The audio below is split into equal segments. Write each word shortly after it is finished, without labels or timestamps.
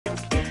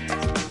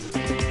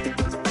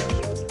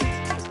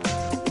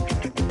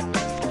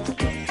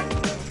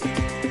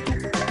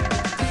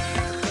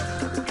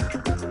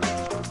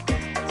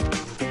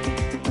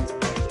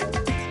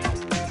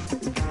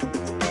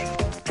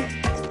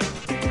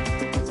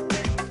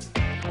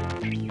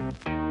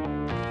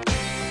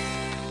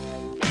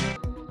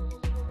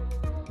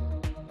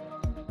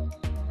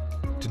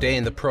Today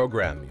in the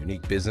program,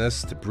 unique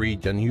business to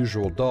breed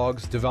unusual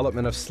dogs,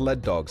 development of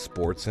sled dog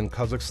sports in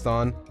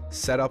Kazakhstan,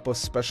 setup of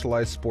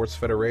specialized sports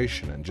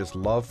federation, and just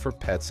love for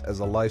pets as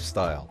a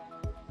lifestyle.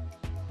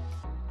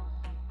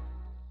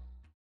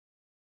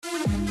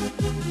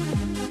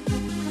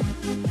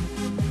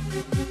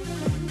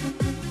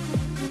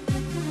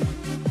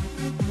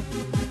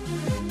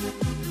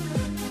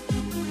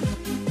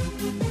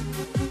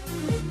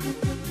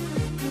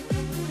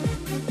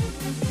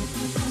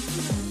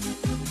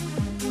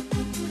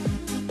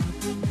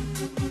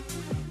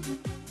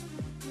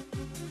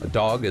 A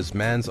dog is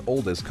man's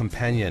oldest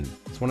companion.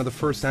 It's one of the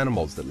first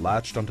animals that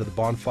latched onto the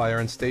bonfire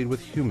and stayed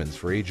with humans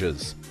for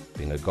ages,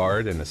 being a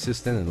guard and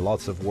assistant in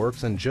lots of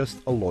works and just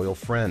a loyal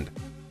friend.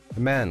 A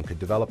man could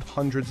develop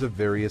hundreds of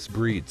various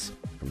breeds,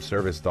 from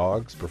service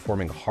dogs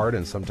performing hard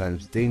and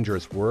sometimes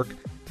dangerous work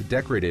to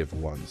decorative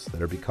ones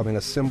that are becoming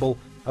a symbol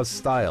of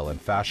style and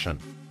fashion.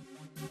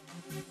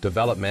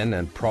 Development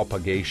and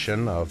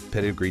propagation of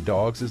pedigree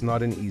dogs is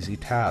not an easy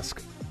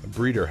task. A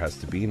breeder has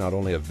to be not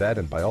only a vet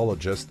and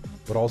biologist,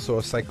 but also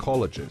a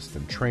psychologist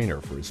and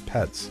trainer for his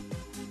pets.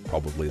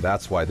 Probably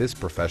that's why this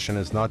profession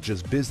is not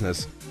just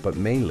business, but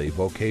mainly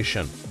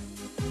vocation.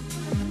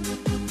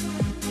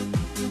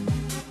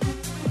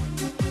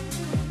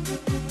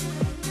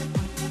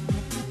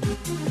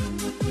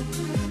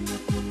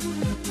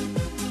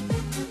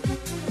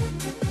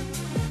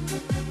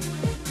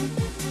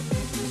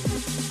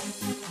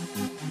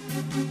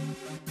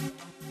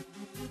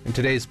 In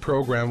today's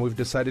program, we've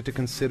decided to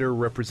consider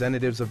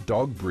representatives of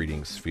dog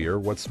breeding sphere.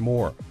 What's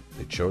more,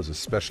 they chose a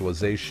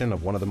specialization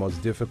of one of the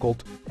most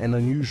difficult and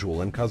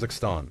unusual in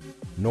Kazakhstan,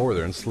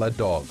 northern sled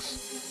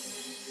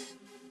dogs.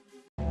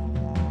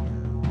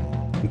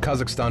 In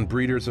Kazakhstan,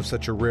 breeders of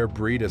such a rare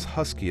breed as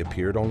husky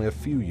appeared only a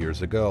few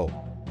years ago.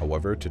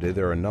 However, today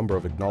there are a number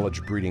of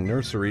acknowledged breeding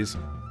nurseries,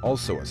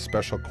 also a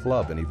special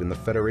club, and even the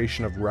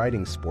Federation of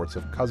Riding Sports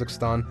of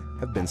Kazakhstan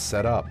have been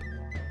set up.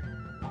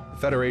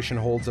 The Federation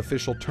holds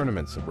official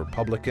tournaments of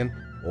Republican,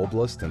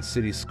 Oblast, and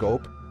city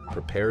scope,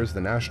 prepares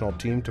the national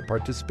team to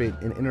participate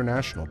in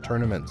international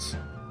tournaments.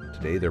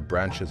 Today their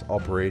branches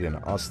operate in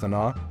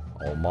Astana,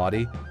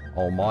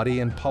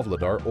 Almaty, and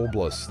Pavlodar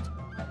Oblast.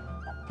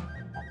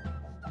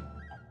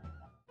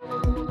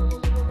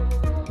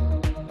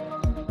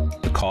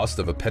 The cost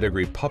of a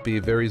pedigree puppy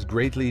varies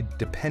greatly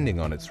depending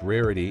on its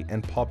rarity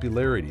and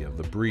popularity of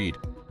the breed,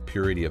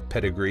 purity of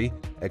pedigree,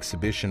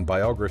 exhibition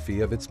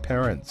biography of its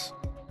parents.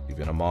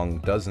 Even among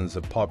dozens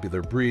of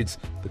popular breeds,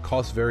 the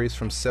cost varies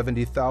from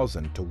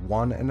 70,000 to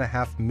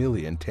 1.5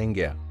 million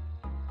tenge.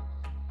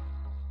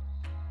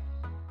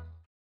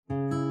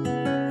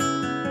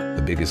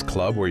 The biggest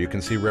club where you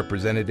can see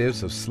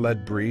representatives of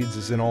sled breeds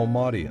is in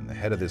Almaty, and the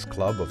head of this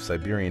club of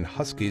Siberian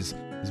Huskies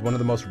is one of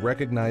the most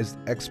recognized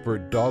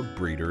expert dog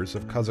breeders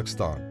of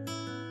Kazakhstan.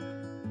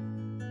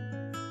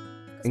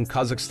 In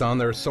Kazakhstan,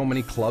 there are so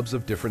many clubs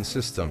of different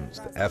systems.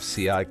 The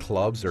FCI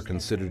clubs are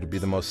considered to be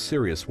the most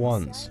serious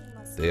ones.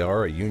 They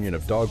are a union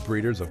of dog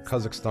breeders of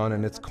Kazakhstan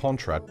and its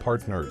contract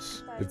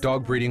partners. If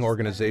dog breeding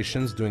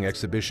organizations doing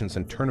exhibitions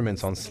and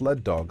tournaments on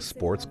sled dog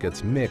sports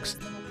gets mixed,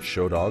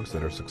 show dogs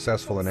that are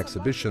successful in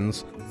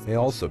exhibitions may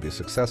also be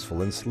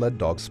successful in sled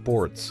dog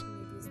sports.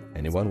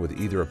 Anyone with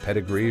either a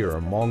pedigree or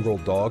a mongrel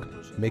dog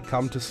may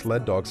come to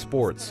sled dog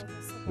sports.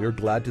 We are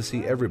glad to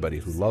see everybody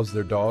who loves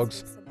their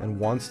dogs and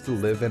wants to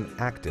live an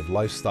active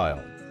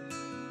lifestyle.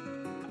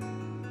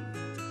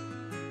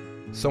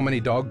 So many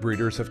dog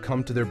breeders have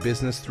come to their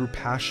business through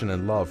passion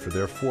and love for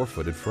their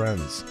four-footed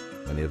friends.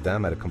 Many of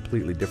them had a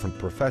completely different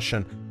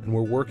profession and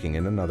were working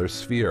in another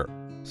sphere.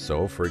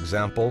 So, for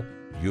example,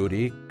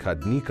 Yuri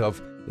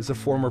Kadnikov is a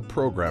former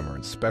programmer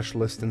and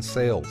specialist in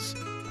sales.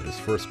 But his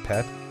first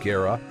pet,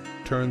 Gera,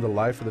 turned the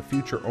life of the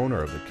future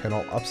owner of the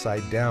kennel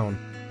upside down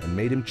and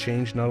made him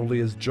change not only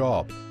his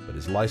job, but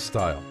his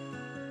lifestyle.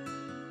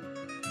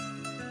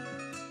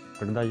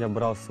 Когда я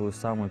брал свою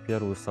самую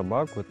первую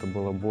собаку, это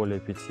было более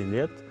 5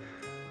 лет.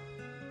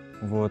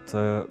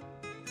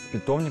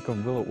 Питомников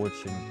было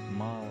очень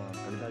мало.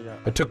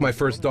 I took my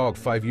first dog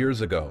 5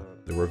 years ago.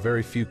 There were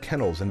very few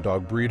kennels and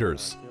dog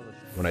breeders.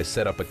 When I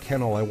set up a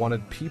kennel, I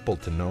wanted people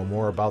to know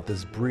more about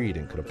this breed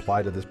and could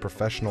apply to this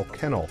professional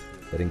kennel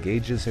that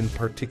engages in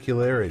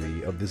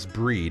particularity of this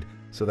breed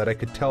so that I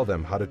could tell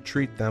them how to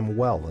treat them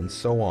well and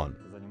so on.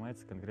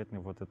 Занимается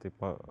конкретно вот этой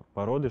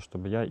породой,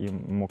 чтобы я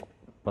им мог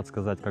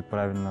подсказать, как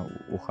правильно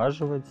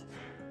ухаживать.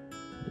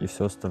 И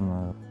все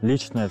остальное.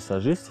 Личная вся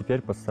жизнь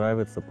теперь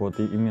подстраивается под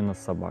именно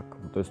собаку.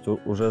 То есть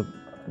уже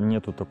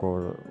нету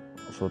такого,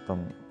 что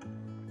там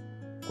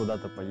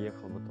куда-то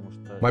поехал, потому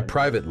что... My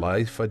private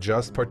life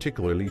adjusts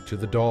particularly to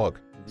the dog,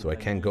 so I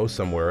can't go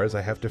somewhere as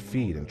I have to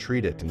feed and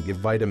treat it and give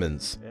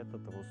vitamins.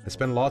 I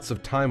spend lots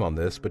of time on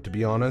this, but to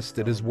be honest,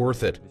 it is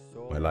worth it.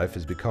 My life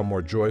has become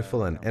more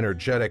joyful and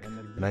energetic,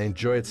 and I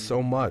enjoy it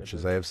so much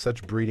as I have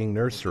such breeding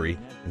nursery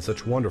and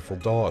such wonderful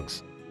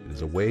dogs. It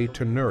is a way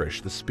to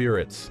nourish the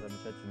spirits.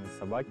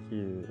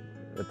 Собаки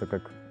 – это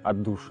как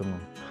отдушина.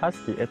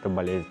 Хаски – это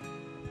болезнь.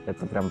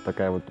 Это прям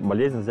такая вот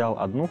болезнь. Взял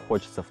одну,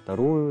 хочется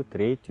вторую,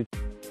 третью.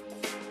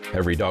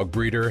 Every dog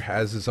breeder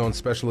has his own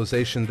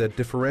specialization that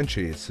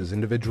differentiates his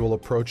individual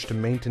approach to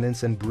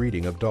maintenance and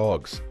breeding of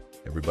dogs.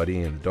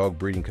 Everybody in the dog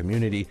breeding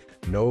community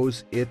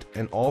knows it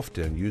and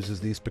often uses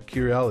these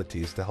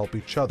peculiarities to help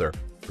each other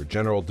for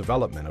general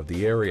development of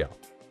the area.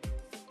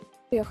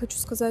 I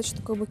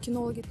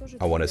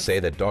want to say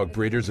that dog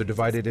breeders are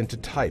divided into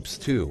types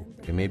too.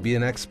 They may be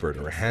an expert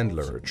or a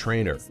handler or a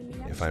trainer.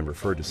 If I'm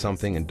referred to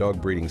something in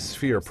dog breeding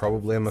sphere,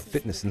 probably I'm a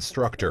fitness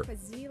instructor.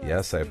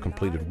 Yes, I have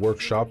completed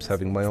workshops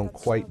having my own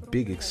quite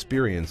big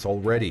experience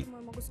already.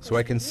 So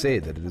I can say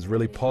that it is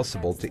really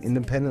possible to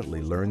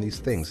independently learn these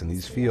things in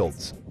these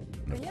fields.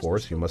 And of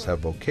course, you must have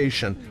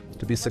vocation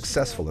to be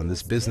successful in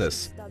this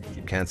business.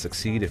 You can't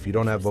succeed if you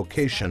don't have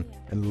vocation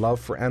and love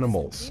for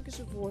animals.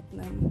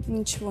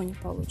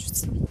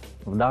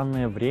 В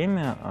данное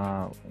время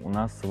у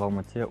нас в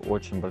Алмате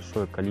очень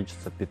большое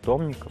количество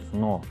питомников,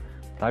 но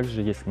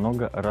также есть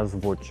много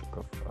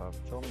разводчиков.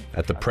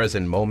 At the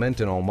present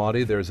moment in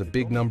Almaty, there is a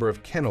big number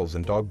of kennels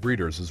and dog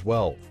breeders as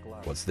well.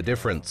 What's the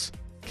difference?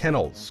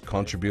 Kennels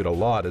contribute a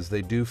lot as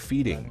they do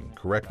feeding,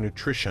 correct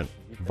nutrition,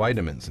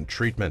 vitamins and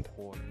treatment.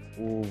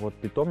 У вот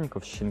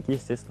питомников щенки,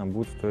 естественно,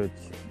 будут стоить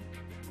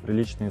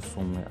приличные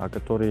суммы, а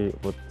которые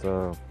вот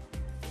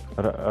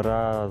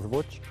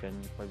разводчики,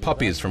 они...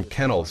 Puppies from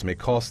kennels may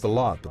cost a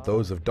lot, but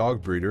those of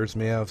dog breeders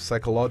may have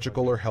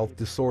psychological or health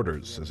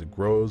disorders as it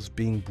grows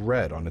being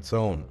bred on its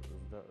own.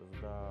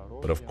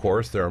 But of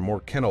course, there are more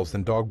kennels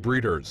than dog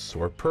breeders,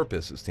 so our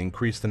purpose is to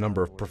increase the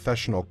number of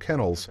professional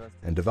kennels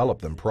and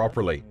develop them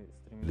properly.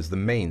 It is the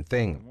main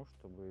thing.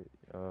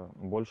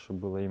 Больше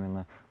было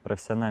именно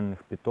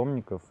профессиональных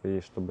питомников,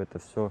 и чтобы это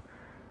все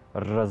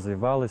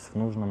развивалось в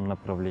нужном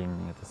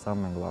направлении. Это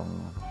самое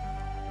главное.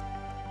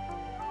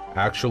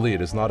 Actually,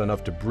 it is not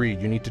enough to breed,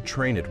 you need to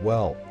train it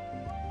well.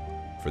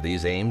 For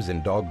these aims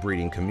in dog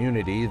breeding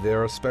community,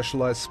 there are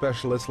specialized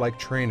specialists like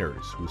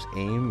trainers whose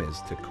aim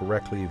is to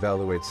correctly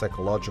evaluate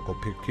psychological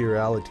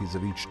peculiarities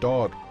of each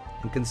dog,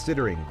 and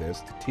considering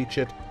this, to teach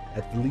it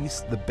at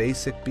least the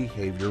basic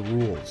behavior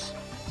rules.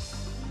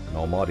 In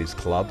Almaty's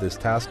club, this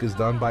task is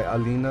done by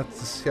Alina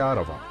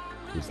Tsyarova,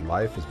 whose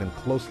life has been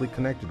closely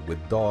connected with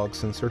dogs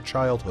since her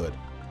childhood.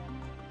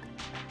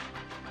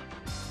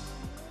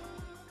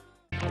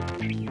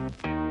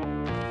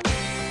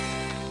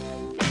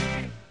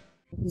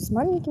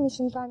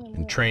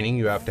 In training,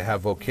 you have to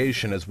have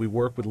vocation as we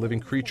work with living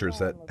creatures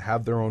that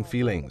have their own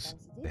feelings.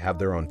 They have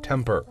their own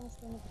temper.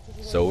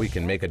 So we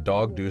can make a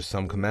dog do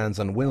some commands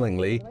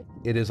unwillingly.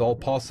 It is all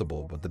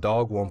possible, but the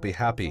dog won't be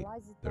happy.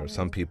 There are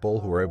some people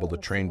who are able to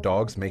train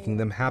dogs, making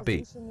them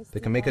happy. They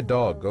can make a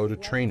dog go to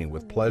training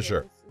with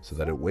pleasure, so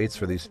that it waits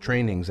for these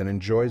trainings and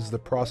enjoys the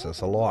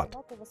process a lot.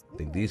 I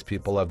think these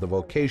people have the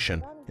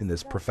vocation in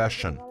this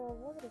profession.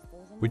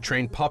 We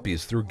train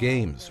puppies through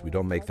games. We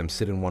don't make them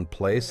sit in one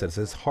place as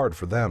it's hard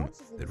for them.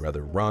 They'd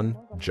rather run,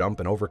 jump,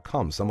 and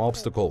overcome some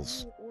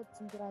obstacles.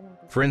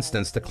 For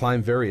instance, to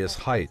climb various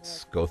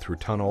heights, go through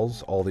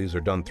tunnels, all these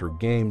are done through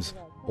games.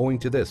 Owing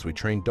to this, we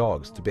train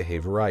dogs to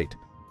behave right.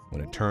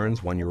 When it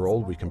turns 1 year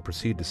old, we can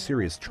proceed to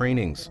serious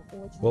trainings.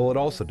 Well, it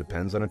also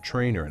depends on a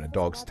trainer and a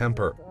dog's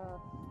temper.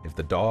 If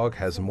the dog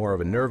has more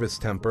of a nervous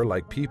temper,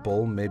 like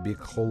people, may be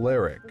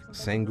choleric,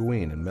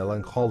 sanguine, and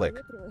melancholic.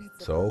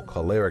 So,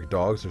 choleric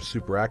dogs are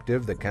super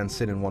active, they can't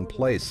sit in one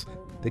place.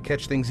 They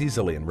catch things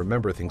easily and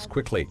remember things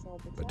quickly.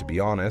 But to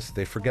be honest,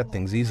 they forget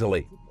things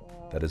easily.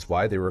 That is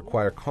why they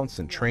require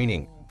constant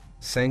training.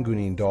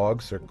 Sanguine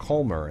dogs are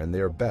calmer and they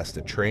are best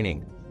at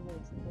training.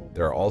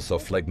 There are also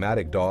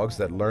phlegmatic dogs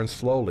that learn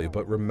slowly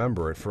but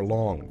remember it for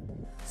long.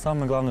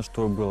 Самое главное,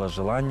 чтобы было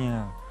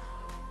желание,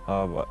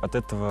 от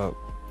этого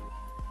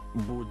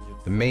будет.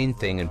 The main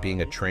thing in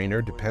being a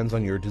trainer depends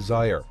on your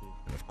desire.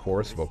 And of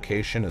course,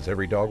 vocation, as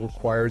every dog,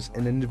 requires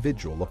an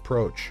individual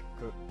approach.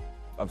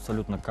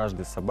 Абсолютно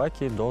каждой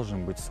собаке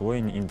должен быть свой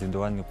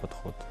индивидуальный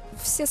подход.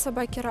 Все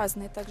собаки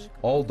разные, так же.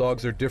 All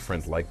dogs are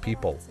different, like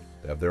people.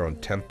 They have their own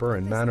temper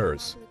and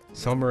manners.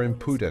 Some are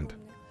impudent.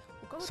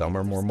 Some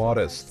are more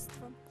modest.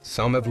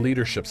 Some have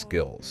leadership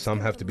skills. Some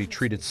have to be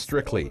treated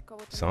strictly.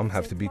 Some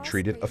have to be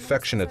treated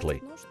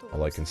affectionately.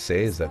 All I can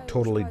say is that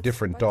totally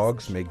different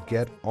dogs may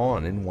get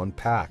on in one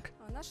pack.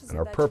 And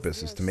our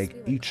purpose is to make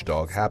each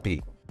dog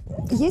happy.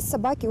 Есть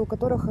собаки, у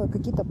которых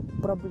какие-то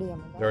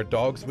проблемы. There are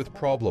dogs with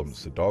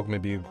problems. A dog may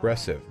be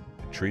aggressive.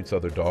 It treats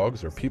other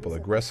dogs or people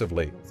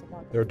aggressively.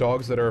 There are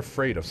dogs that are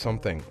afraid of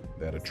something.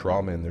 They had a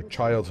trauma in their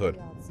childhood.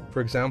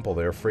 For example,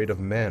 they are afraid of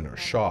men or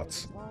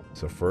shots.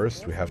 So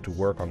first, we have to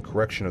work on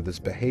correction of this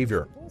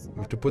behavior. We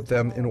have to put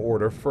them in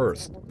order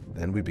first.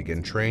 Then we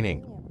begin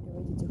training.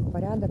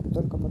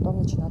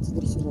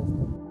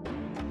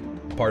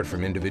 Apart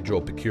from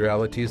individual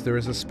peculiarities, there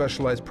is a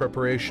specialized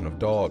preparation of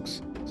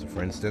dogs. So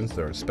for instance,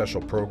 there are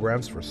special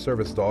programs for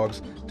service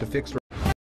dogs to fix